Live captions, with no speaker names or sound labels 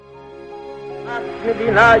A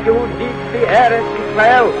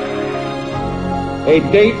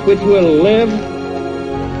date which will live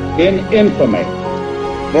in infamy.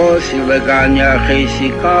 Both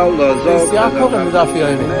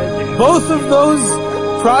of those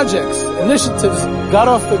projects, initiatives, got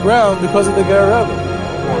off the ground because of the Ger Rebbe.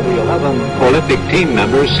 The 11 Olympic team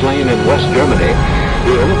members slain in West Germany.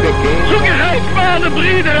 The Olympic Games. Zugehört waren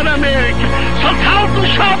Brüder in Amerika. Vertraut und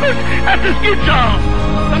Schabbat, es ist getan.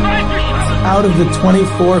 Out of the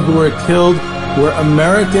 24 who were killed were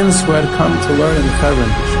Americans who had come to learn in Hebron.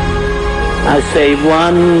 I say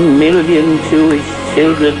 1 million Jewish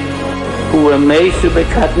children who were made to be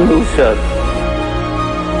cut loose.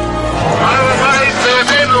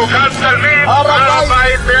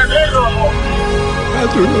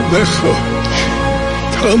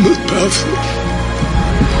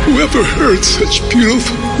 Whoever heard such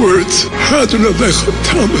beautiful words?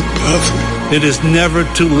 It is never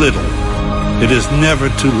too little. It is never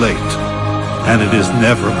too late. And it is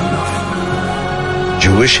never enough.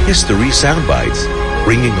 Jewish History Soundbites,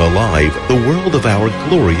 bringing alive the world of our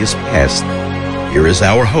glorious past. Here is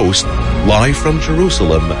our host, live from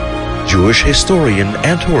Jerusalem, Jewish historian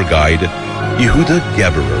and tour guide, Yehuda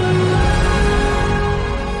Geberer.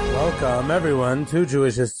 Welcome, everyone, to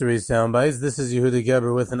Jewish History Soundbites. This is Yehuda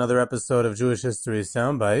Geberer with another episode of Jewish History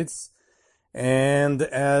Soundbites. And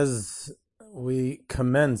as we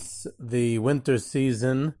commence the winter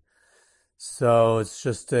season, so it's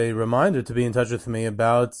just a reminder to be in touch with me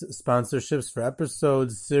about sponsorships for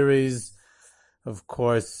episodes, series. Of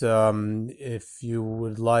course, if you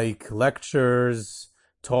would like lectures,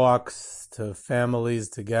 talks to families,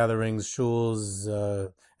 to gatherings, shuls,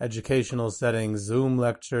 educational settings, Zoom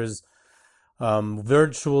lectures,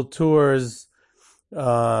 virtual tours,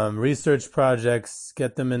 research projects,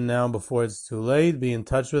 get them in now before it's too late. Be in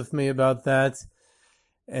touch with me about that.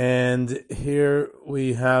 And here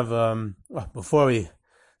we have, before we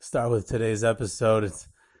start with today's episode, it's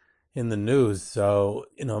in the news. So,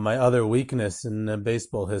 my other weakness in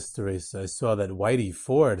baseball history. So I saw that Whitey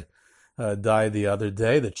Ford died the other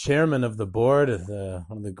day, the chairman of the board, one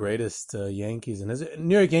of the greatest Yankees. And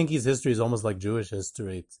New York Yankees history is almost like Jewish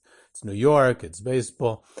history. It's New York, it's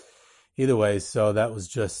baseball. Either way, so that was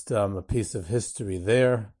just a piece of history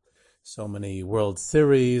there. So many World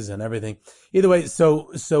Series and everything. Either way,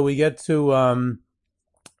 so we get to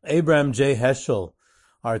Abraham J. Heschel,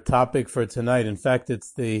 our topic for tonight. In fact,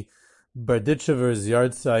 it's the Berditchever's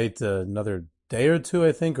yahrzeit, another day or two,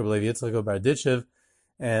 I think, or believe Yitzchak Berditchev.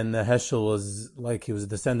 And Heschel was he was a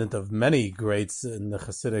descendant of many greats in the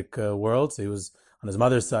Hasidic world. So he was, on his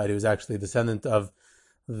mother's side, he was actually a descendant of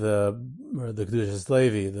the Kedushas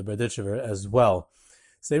Levi, the Berditchever, as well.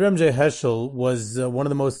 So Abraham J. Heschel was one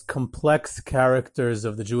of the most complex characters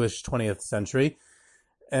of the Jewish 20th century,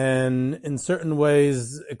 and in certain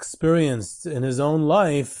ways experienced in his own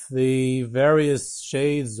life the various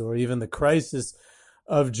shades or even the crisis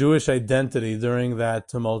of Jewish identity during that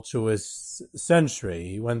tumultuous century.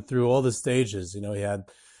 He went through all the stages. He had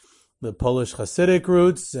the Polish Hasidic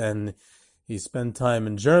roots, and he spent time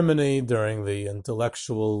in Germany during the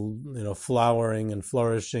intellectual, flowering and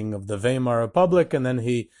flourishing of the Weimar Republic, and then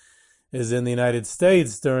he is in the United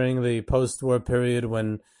States during the post-war period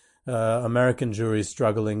when American Jewry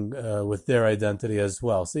struggling with their identity as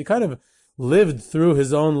well. So he kind of lived through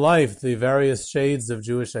his own life the various shades of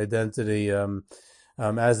Jewish identity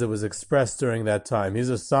as it was expressed during that time. He's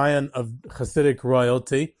a scion of Hasidic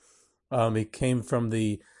royalty. He came from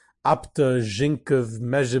the Apta Zhinkov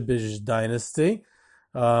Mezhebish dynasty,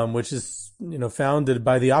 which is founded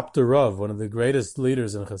by the Apta Rav, one of the greatest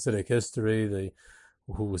leaders in Hasidic history,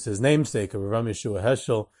 who was his namesake, Rav Yeshua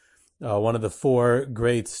Heschel, one of the four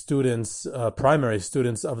great students, primary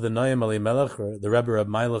students of the Noam Elimelech, or the Rebbe Reb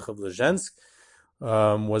Meilech of Lezhensk,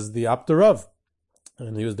 was the Apta Rav.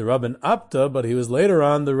 And he was the Rav in Apta, but he was later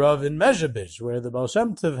on the Rav in Mezhebish, where the Baal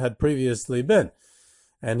Shem Tov had previously been.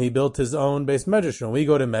 And he built his own base medrash. When we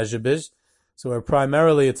go to Mezhebish, so where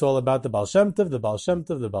primarily it's all about the Baal Shem Tov, the Baal Shem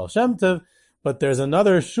Tov, the Baal Shem Tov, but there's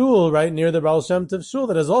another shul right near the Baal Shem Tov shul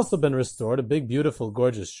that has also been restored, a big, beautiful,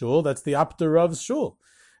 gorgeous shul. That's the Apta Rav's shul.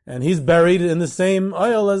 And he's buried in the same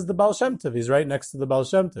aisle as the Baal Shem Tov. He's right next to the Baal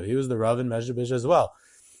Shem Tov. He was the Rav in Mezhebish as well.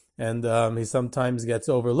 And he sometimes gets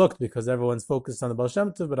overlooked because everyone's focused on the Baal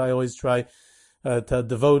Shem Tov, but I always try to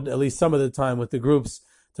devote at least some of the time with the groups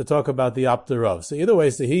to talk about the Apta Rav. So either way,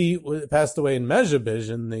 so he passed away in Mezhebish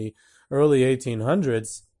in the early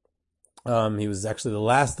 1800s. He was actually the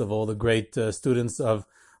last of all the great students of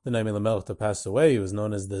the Noam Elimelech to pass away. He was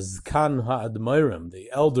known as the Zkan HaAdmorim, the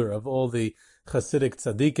elder of all the Hasidic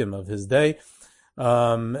tzaddikim of his day,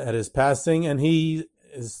 at his passing. And he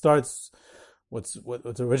starts what's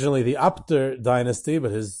originally the Apter dynasty, but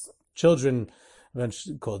his children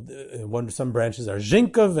eventually called some branches are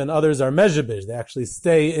Zinkov and others are Mezhebish. They actually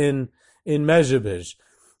stay in Mezhebish,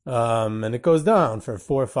 and it goes down for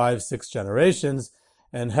 4, 5, 6 generations.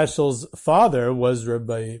 And Heschel's father was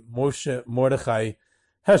Rabbi Moshe Mordechai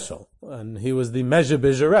Heschel, and he was the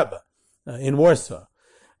Mezhebish Rebbe in Warsaw.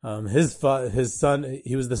 His son,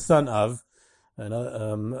 he was the son of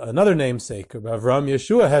another namesake, Avram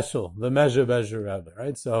Yeshua Heschel, the Mezhebish Rebbe.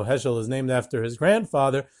 Right, so Heschel is named after his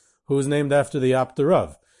grandfather, who was named after the Apter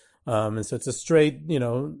Rav. And so it's a straight,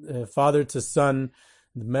 father to son,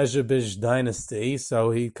 the Mezhebish dynasty.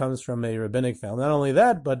 So he comes from a rabbinic family. Not only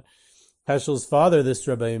that, but Heschel's father, this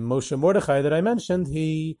Rabbi Moshe Mordechai that I mentioned,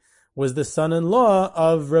 he was the son-in-law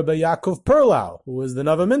of Rabbi Yaakov Perlau, who was the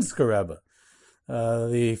Novominsker Rebbe,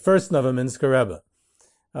 the first Novominsker Rebbe.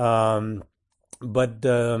 But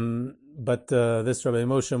this Rabbi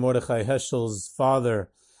Moshe Mordechai Heschel's father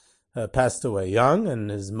passed away young, and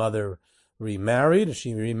his mother remarried.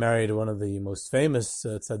 She remarried one of the most famous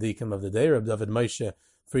tzaddikim of the day, Rabbi David Moshe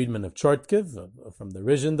Friedman of Chortkiv, from the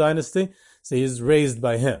Rizhin dynasty. So he's raised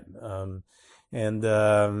by him. But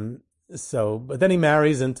then he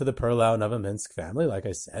marries into the Perlau Novominsk family, like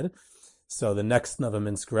I said. So the next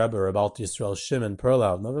Novominsk Rebbe, Rabbi Alt Yisrael Shimon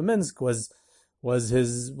Perlau of Novominsk, was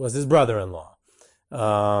his brother-in-law. This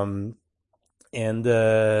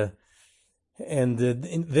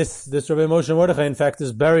Rabbi Moshe Mordechai, in fact,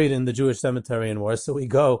 is buried in the Jewish cemetery in Warsaw.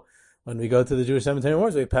 When we go to the Jewish cemetery in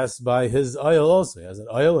Warsaw, we pass by his oil also. He has an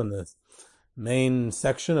oil in the main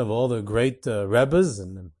section of all the great Rebbes,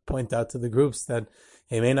 and point out to the groups that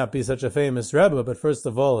he may not be such a famous Rebbe, but first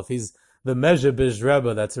of all, if he's the Mezhebish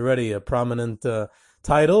Rebbe, that's already a prominent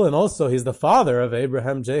title, and also he's the father of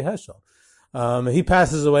Abraham J. Heschel. He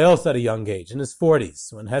passes away also at a young age, in his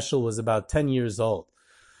 40s, when Heschel was about 10 years old.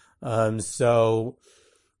 Heschel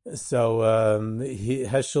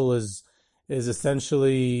is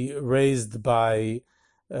essentially raised by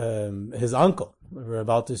his uncle,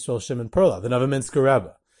 Rabbi Alt Yisrael Shimon Perlau, the Novominsker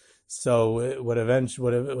Rebbe. So what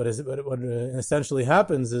essentially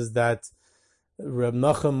happens is that Reb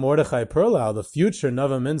Nachum Mordechai Perlau, the future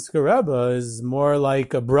Novominsker Rebbe, is more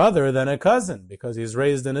like a brother than a cousin, because he's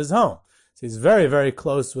raised in his home. So he's very, very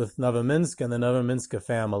close with Novominsk and the Novominsker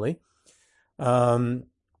family. And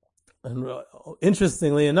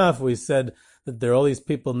interestingly enough, we said that there are all these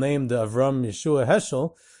people named Avram Yeshua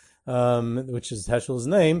Heschel, which is Heschel's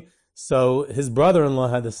name. So his brother-in-law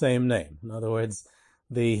had the same name. In other words,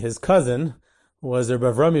 his cousin was Rabbi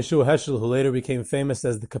Avram Yeshua Heschel, who later became famous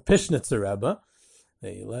as the Kapishnitzer Rebbe,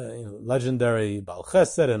 a legendary Baal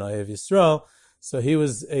Chesed and Ohev Yisrael. So he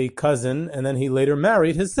was a cousin, and then he later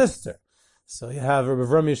married his sister. So you have Rabbi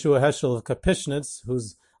Avram Yeshua Heschel of Kapishnitz,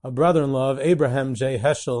 who's a brother-in-law of Abraham J.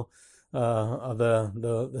 Heschel,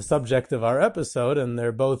 the subject of our episode, and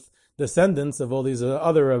they're both descendants of all these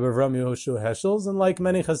other Rabbi Avram Yeshua Heschels. And like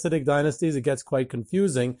many Hasidic dynasties, it gets quite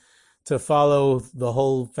confusing to follow the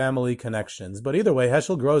whole family connections. But either way,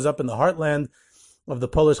 Heschel grows up in the heartland of the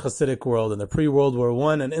Polish Hasidic world in the pre-World War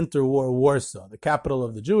I and interwar Warsaw, the capital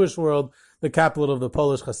of the Jewish world, the capital of the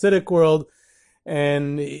Polish Hasidic world.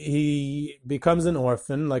 And he becomes an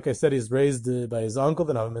orphan. Like I said, he's raised by his uncle,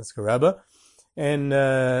 the Novominsker Rebbe,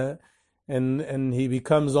 and he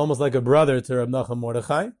becomes almost like a brother to Reb Nachum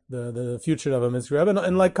Mordechai, the future Novominsker Rebbe,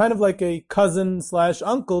 and like kind of like a cousin /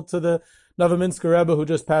 uncle to the Novominsker Rebbe who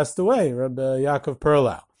just passed away, Rabbi Yaakov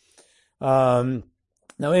Perlau.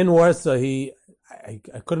 Now in Warsaw, I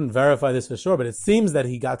couldn't verify this for sure, but it seems that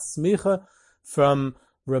he got smicha from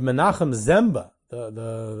Reb Menachem Zemba,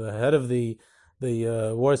 the head of the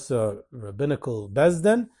Warsaw Rabbinical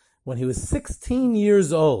Bezdin, when he was 16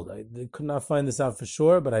 years old. I could not find this out for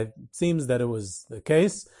sure, but it seems that it was the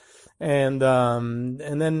case. And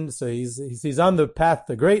then so he's on the path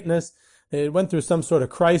to greatness. It went through some sort of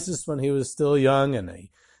crisis when he was still young, and a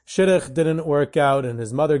shidduch didn't work out, and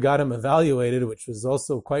his mother got him evaluated, which was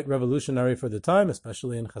also quite revolutionary for the time,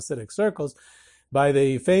 especially in Hasidic circles, by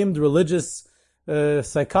the famed religious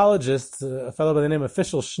psychologist, a fellow by the name of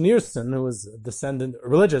Fischel Schneerson, who was a descendant,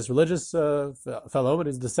 religious fellow, but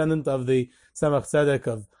he's descendant of the Tzemach Tzedek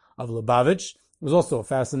of Lubavitch. He was also a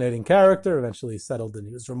fascinating character. Eventually settled in,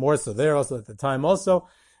 he was from Warsaw there also at the time also,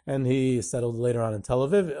 and he settled later on in Tel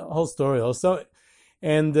Aviv, a whole story also.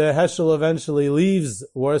 And Heschel eventually leaves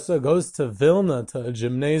Warsaw, goes to Vilna, to a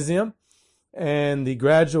gymnasium, and he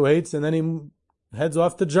graduates, and then he heads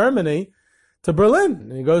off to Germany, to Berlin,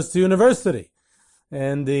 and he goes to university.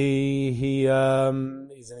 And he's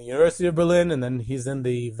in the University of Berlin, and then he's in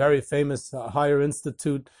the very famous Higher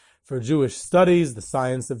Institute for Jewish Studies, the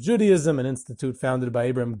Science of Judaism, an institute founded by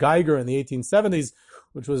Abraham Geiger in the 1870s,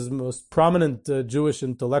 which was the most prominent Jewish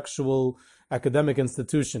intellectual academic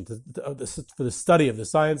institution for the study of the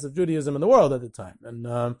science of Judaism in the world at the time,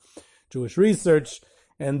 and Jewish research.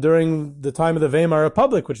 And during the time of the Weimar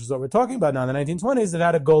Republic, which is what we're talking about now in the 1920s, it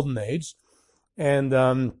had a golden age. And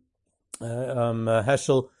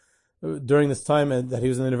Heschel, during this time that he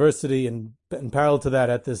was in the university, and in parallel to that,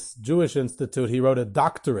 at this Jewish institute, he wrote a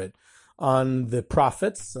doctorate on the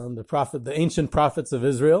prophets, the ancient prophets of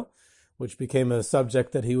Israel, which became a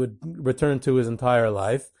subject that he would return to his entire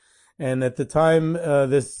life. And at the time,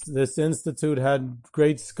 this institute had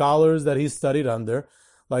great scholars that he studied under,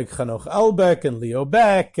 like Hanoch Albeck and Leo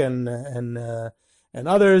Beck and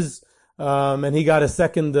others. And he got a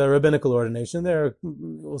second rabbinical ordination. They're,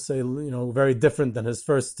 we'll say, very different than his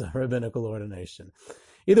first rabbinical ordination.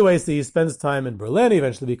 Either way, so he spends time in Berlin. He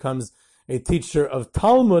eventually becomes a teacher of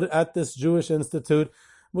Talmud at this Jewish institute.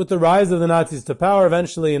 With the rise of the Nazis to power,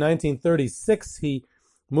 eventually in 1936, he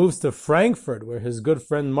moves to Frankfurt, where his good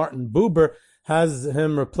friend Martin Buber has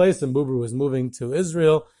him replace him. Buber was moving to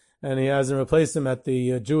Israel, and he has him replace him at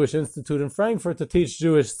the Jewish Institute in Frankfurt to teach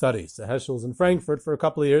Jewish studies. So Heschel's in Frankfurt for a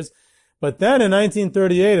couple of years. But then in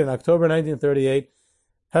October 1938,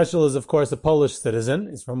 Heschel is, of course, a Polish citizen.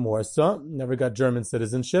 He's from Warsaw, never got German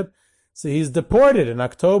citizenship. So he's deported. In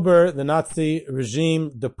October, the Nazi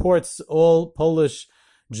regime deports all Polish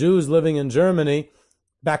Jews living in Germany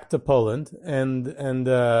back to Poland, and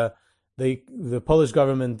the Polish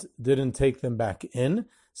government didn't take them back in.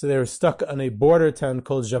 So they were stuck on a border town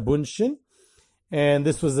called Jabunshin. And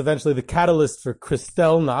this was eventually the catalyst for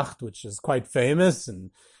Kristallnacht, which is quite famous,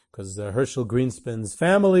 and because Herschel Greenspin's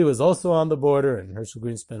family was also on the border, and Herschel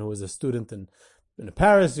Greenspin, who was a student in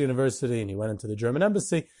Paris University, and he went into the German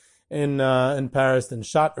embassy in Paris and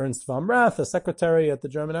shot Ernst von Rath, a secretary at the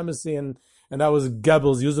German embassy, and that was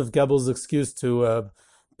Yosef Goebbels' excuse to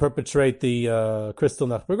perpetrate the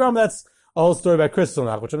Kristallnacht pogrom. That's a whole story about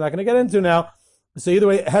Kristallnacht, which I'm not going to get into now. So either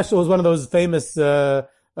way, Heschel was one of those famous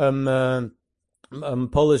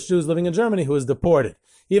Polish Jews living in Germany who was deported.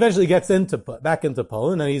 He eventually gets back into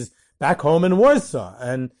Poland, and he's back home in Warsaw,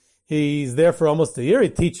 and he's there for almost a year. He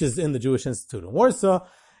teaches in the Jewish Institute in Warsaw,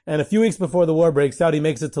 and a few weeks before the war breaks out, he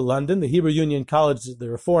makes it to London. The Hebrew Union College, the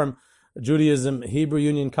Reform Judaism Hebrew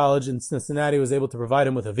Union College in Cincinnati, was able to provide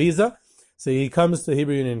him with a visa. So he comes to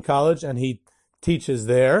Hebrew Union College, and he teaches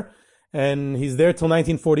there, and he's there till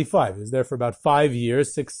 1945. He was there for about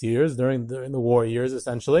 6 years, during the war years,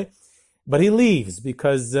 essentially. But he leaves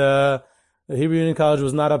because the Hebrew Union College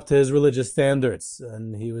was not up to his religious standards,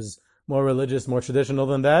 and he was more religious, more traditional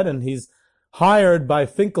than that, and he's hired by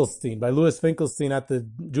Louis Finkelstein at the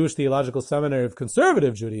Jewish Theological Seminary of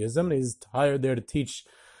Conservative Judaism. He's hired there to teach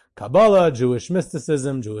Kabbalah, Jewish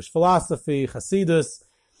mysticism, Jewish philosophy, Hasidus.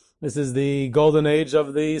 This is the golden age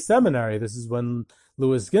of the seminary. This is when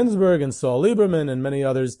Louis Ginsburg and Saul Lieberman and many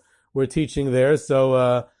others were teaching there.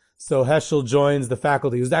 So Heschel joins the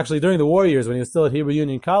faculty. It was actually during the war years when he was still at Hebrew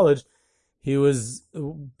Union College. He was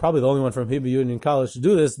probably the only one from Hebrew Union College to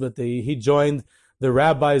do this, but he joined the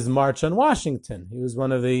Rabbis' March on Washington. He was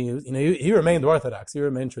one of he remained Orthodox, he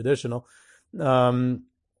remained traditional, and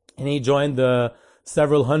he joined the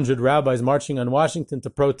several hundred rabbis marching on Washington to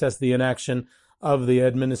protest the inaction of the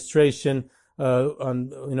administration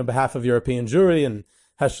on behalf of European Jewry. And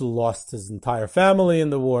Heschel lost his entire family in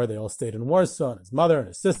the war. They all stayed in Warsaw, and his mother and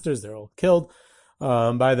his sisters, they're all killed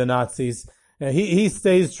by the Nazis. He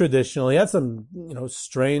stays traditional. He had some,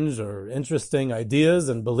 strange or interesting ideas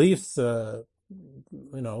and beliefs, and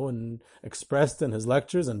expressed in his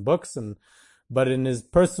lectures and books, but in his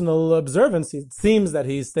personal observance, it seems that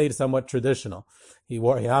he stayed somewhat traditional. He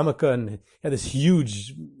wore a yarmulke, and he had this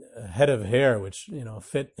huge head of hair, which,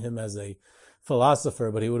 fit him as a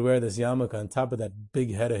philosopher, but he would wear this yarmulke on top of that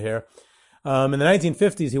big head of hair. In the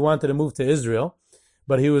 1950s, he wanted to move to Israel,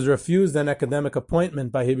 but he was refused an academic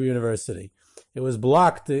appointment by Hebrew University. It was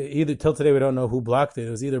blocked, either till today we don't know who blocked it. It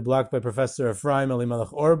was either blocked by Professor Ephraim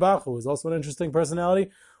Elimelech Auerbach, who was also an interesting personality,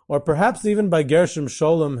 or perhaps even by Gershom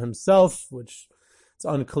Scholem himself, which it's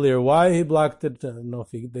unclear why he blocked it. I don't know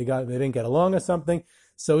if they didn't get along or something.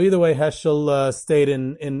 So either way, Heschel stayed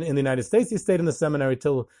in the United States. He stayed in the seminary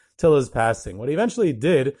till his passing. What he eventually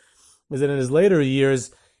did was that in his later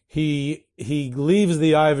years, he leaves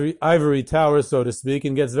the ivory tower, so to speak,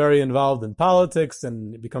 and gets very involved in politics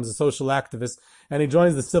and becomes a social activist, and he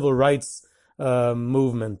joins the civil rights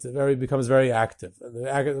movement. Becomes very active.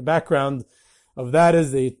 The background of that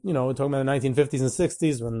is we're talking about the 1950s and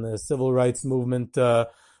 60s, when the civil rights movement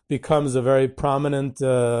becomes a very prominent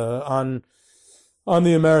on on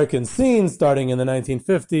the American scene, starting in the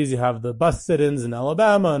 1950s. You have the bus sit-ins in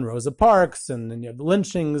Alabama and Rosa Parks, and then you have the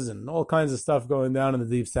lynchings and all kinds of stuff going down in the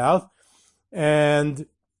Deep South. And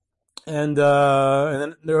then in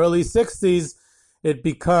the early 60s, it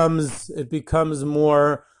becomes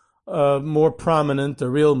more prominent, a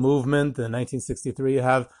real movement. In 1963, you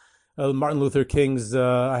have Martin Luther King's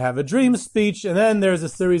 "I Have a Dream" speech, and then there's a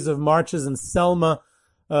series of marches in Selma,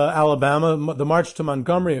 Alabama, the march to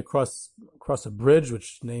Montgomery across a bridge,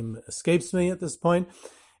 which name escapes me at this point.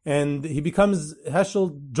 And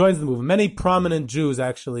Heschel joins the movement. Many prominent Jews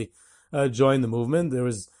actually joined the movement. There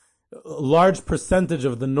was a large percentage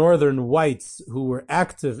of the northern whites who were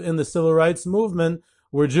active in the civil rights movement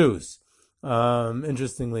were Jews,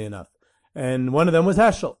 interestingly enough. And one of them was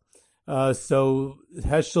Heschel. So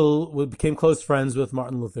Heschel became close friends with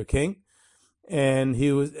Martin Luther King. And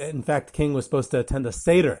in fact, King was supposed to attend a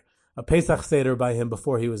Seder, a Pesach Seder by him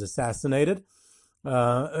before he was assassinated.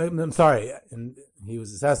 I'm sorry, and he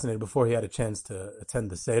was assassinated before he had a chance to attend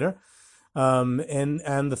the Seder.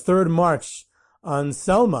 And the third march on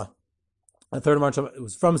Selma, it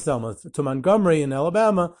was from Selma to Montgomery in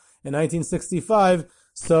Alabama in 1965.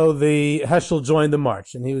 So the Heschel joined the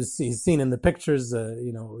march, and he's seen in the pictures,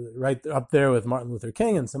 right up there with Martin Luther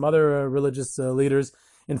King and some other religious leaders.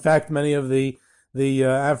 In fact, many of the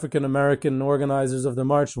African American organizers of the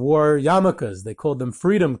march wore yarmulkes. They called them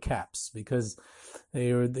freedom caps because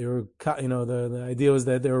they were the idea was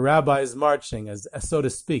that they were rabbis marching, as so to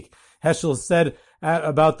speak. Heschel said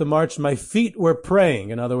about the march, "My feet were praying."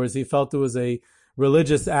 In other words, he felt it was a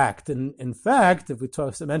religious act. And in fact, if we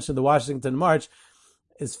mention the Washington March,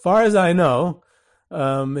 as far as I know,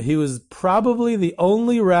 he was probably the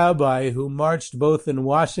only rabbi who marched both in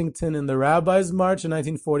Washington in the Rabbis' March in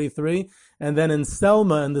 1943 and then in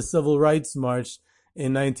Selma in the Civil Rights March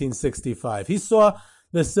in 1965. He saw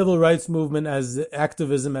the civil rights movement as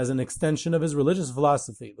activism as an extension of his religious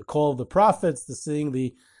philosophy, the call of the prophets, the seeing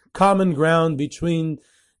the common ground between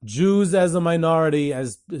Jews as a minority,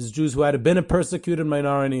 as Jews who had been a persecuted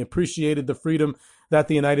minority, appreciated the freedom that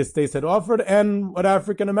the United States had offered, and what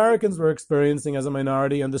African Americans were experiencing as a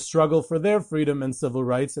minority and the struggle for their freedom and civil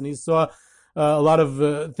rights. And he saw a lot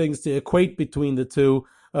of things to equate between the two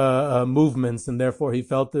movements, and therefore he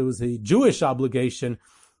felt there was a Jewish obligation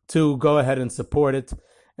to go ahead and support it.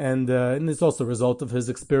 And it's also a result of his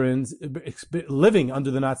experience living under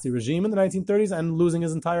the Nazi regime in the 1930s and losing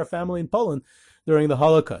his entire family in Poland during the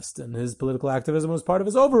Holocaust. And his political activism was part of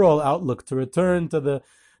his overall outlook to return to the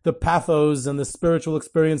pathos and the spiritual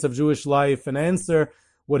experience of Jewish life and answer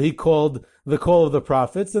what he called the call of the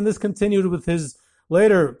prophets. And this continued with his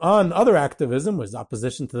later on other activism, was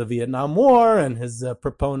opposition to the Vietnam War, and he was a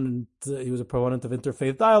proponent of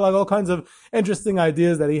interfaith dialogue, all kinds of interesting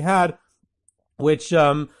ideas that he had, which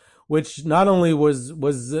not only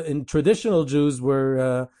was in traditional Jews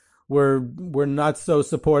were not so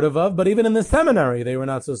supportive of, but even in the seminary they were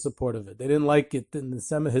not so supportive of it. They didn't like it.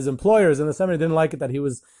 His employers in the seminary didn't like it that he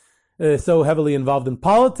was so heavily involved in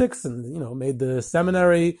politics, and made the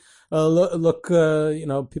seminary look.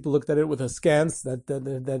 People looked at it with askance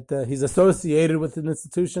that he's associated with an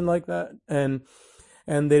institution like that, and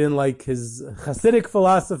they didn't like his Hasidic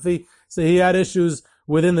philosophy. So he had issues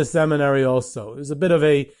within the seminary also. He was a bit of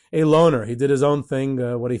a loner. He did his own thing,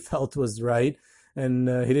 what he felt was right, and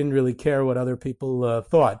he didn't really care what other people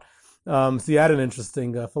thought. So he had an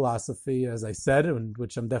interesting philosophy, as I said,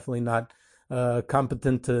 which I'm definitely not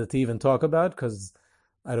competent to even talk about because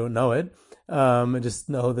I don't know it. I just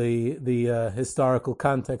know the historical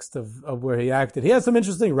context of where he acted. He has some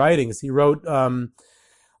interesting writings. He wrote on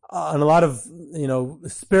a lot of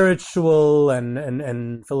spiritual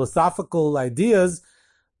and philosophical ideas,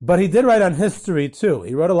 but he did write on history too.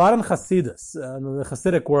 He wrote a lot on Hasidus, on the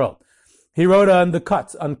Hasidic world. He wrote on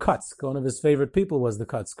Kutzk. One of his favorite people was the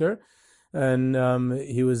Kutzker, and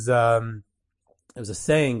he was. It was a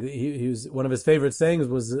saying. He was one of his favorite sayings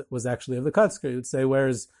was actually of the Kutzker. He would say, "Where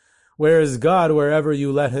is God wherever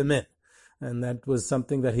you let him in?" And that was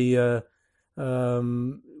something that he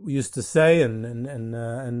used to say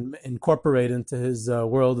and incorporate into his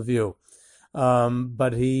worldview.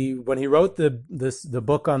 But when he wrote the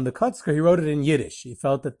book on the Kutzker, he wrote it in Yiddish. He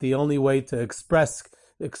felt that the only way to express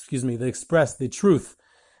the truth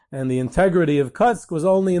and the integrity of Kutzk was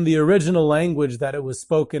only in the original language that it was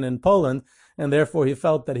spoken in Poland, and therefore he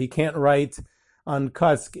felt that he can't write on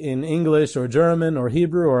Kutzk in English or German or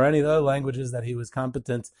Hebrew or any other languages that he was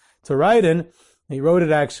competent to write in. He wrote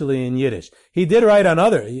it actually in Yiddish. He did write on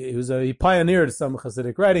other. He pioneered some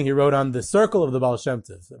Hasidic writing. He wrote on the circle of the Baal Shem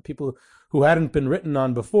Tov, people who hadn't been written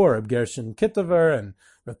on before, Reb Gershon Kitover and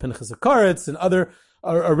Reb Pinchas Akaritz and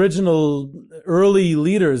original early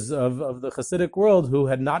leaders of the Hasidic world who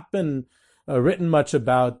had not been written much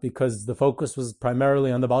about because the focus was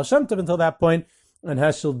primarily on the Baal Shem Tov until that point, and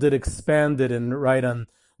Heschel did expand it and write on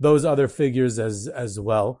those other figures as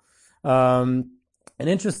well. An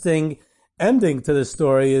interesting ending to the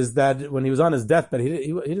story is that when he was on his deathbed, he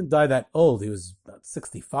didn't die that old. He was about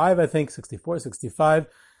 65, I think, 64, 65.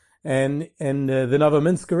 And the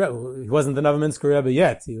Novominsker Rebbe, he wasn't the Novominsker Rebbe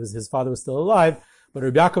yet. His father was still alive. But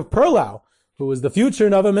Rabbi Yaakov Perlau, who was the future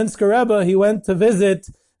Novominsker Rebbe, he went to visit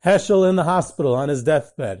Heschel in the hospital on his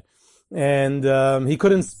deathbed. And he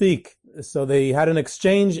couldn't speak. So they had an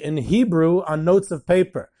exchange in Hebrew on notes of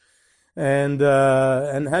paper. And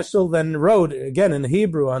Heschel then wrote again in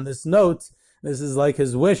Hebrew on this note. This is like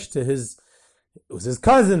his wish to it was his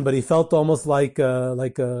cousin, but he felt almost like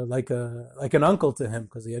an uncle to him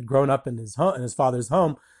because he had grown up in his home, in his father's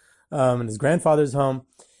home, in his grandfather's home.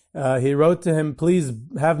 He wrote to him, "Please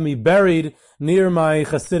have me buried near my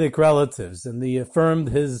Hasidic relatives," and he affirmed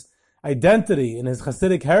his identity and his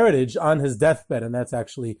Hasidic heritage on his deathbed, and that's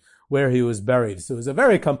actually where he was buried. So he was a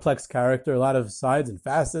very complex character, a lot of sides and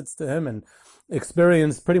facets to him, and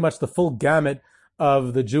experienced pretty much the full gamut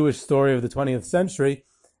of the Jewish story of the 20th century.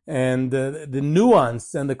 And the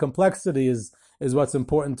nuance and the complexity is what's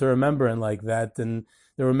important to remember in like that. And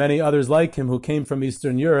there were many others like him who came from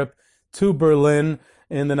Eastern Europe to Berlin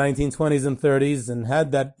in the 1920s and 30s and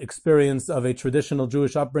had that experience of a traditional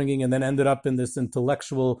Jewish upbringing and then ended up in this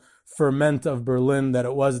intellectual ferment of Berlin that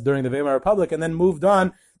it was during the Weimar Republic, and then moved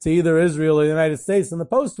on to either Israel or the United States in the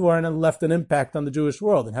post-war and then left an impact on the Jewish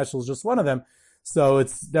world. And Heschel is just one of them. So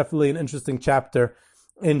it's definitely an interesting chapter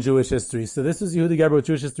in Jewish history. So this is Yehuda Geber with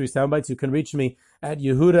Jewish History Soundbites. You can reach me at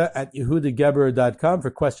yehuda@yehudageber.com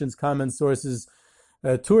for questions, comments, sources,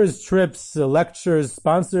 tours, trips, lectures,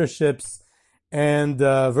 sponsorships, and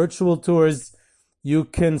virtual tours. You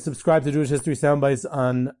can subscribe to Jewish History Soundbites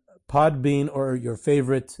on Podbean or your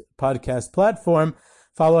favorite podcast platform.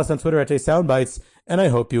 Follow us on Twitter at JSoundbites, and I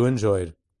hope you enjoyed.